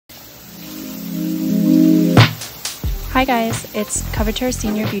Hi guys, it's Coverture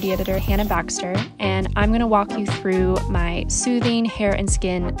Senior Beauty Editor Hannah Baxter, and I'm going to walk you through my soothing hair and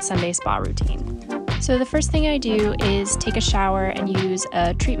skin Sunday spa routine. So the first thing I do is take a shower and use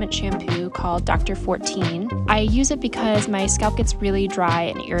a treatment shampoo called Dr. 14. I use it because my scalp gets really dry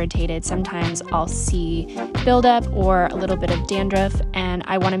and irritated. Sometimes I'll see buildup or a little bit of dandruff, and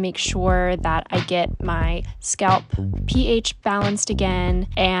I want to make sure that I get my scalp pH balanced again,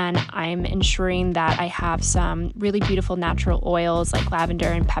 and I'm ensuring that I have some really beautiful natural oils like lavender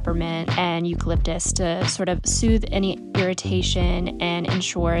and peppermint and eucalyptus to sort of soothe any irritation and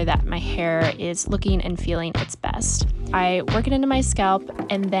ensure that my hair is looking and feeling its best. I work it into my scalp,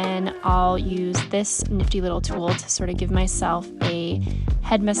 and then I'll use this nifty little tool to sort of give myself a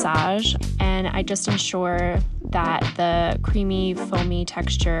head massage, and I just ensure that the creamy, foamy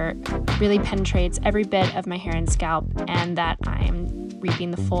texture really penetrates every bit of my hair and scalp, and that I'm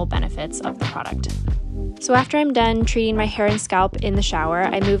reaping the full benefits of the product. So after I'm done treating my hair and scalp in the shower,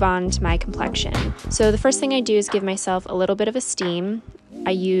 I move on to my complexion. So the first thing I do is give myself a little bit of a steam.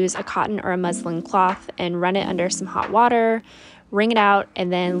 I use a cotton or a muslin cloth and run it under some hot water, wring it out,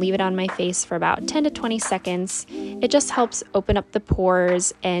 and then leave it on my face for about 10 to 20 seconds. It just helps open up the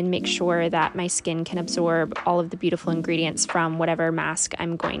pores and make sure that my skin can absorb all of the beautiful ingredients from whatever mask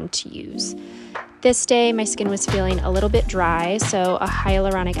I'm going to use. This day, my skin was feeling a little bit dry, so a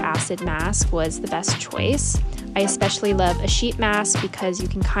hyaluronic acid mask was the best choice. I especially love a sheet mask because you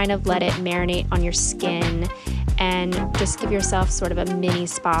can kind of let it marinate on your skin and just give yourself sort of a mini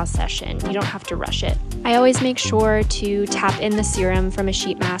spa session. You don't have to rush it. I always make sure to tap in the serum from a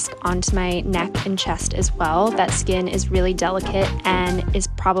sheet mask onto my neck and chest as well. That skin is really delicate and is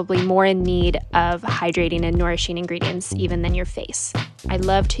probably more in need of hydrating and nourishing ingredients even than your face. I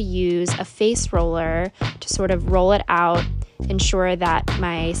love to use a face roller to sort of roll it out, ensure that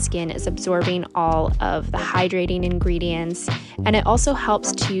my skin is absorbing all of the hydrating ingredients, and it also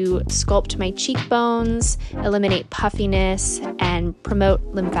helps to sculpt my cheekbones, eliminate puffiness, and promote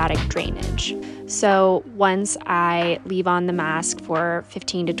lymphatic drainage. So once I leave on the mask for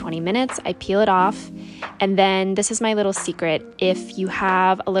 15 to 20 minutes, I peel it off, and then this is my little secret. If you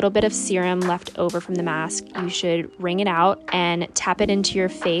have a little bit of serum left over from the mask, you should wring it out and tap it into your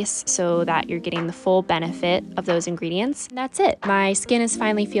face so that you're getting the full benefit of those ingredients. And that's it. My skin is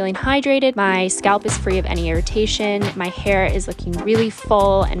finally feeling hydrated, my scalp is free of any irritation, my hair is looking really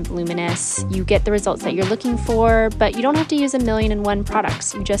full and voluminous. You get the results that you're looking for, but you don't have to use 1,000,001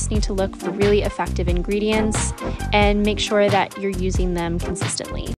 products. You just need to look for really effective ingredients and make sure that you're using them consistently.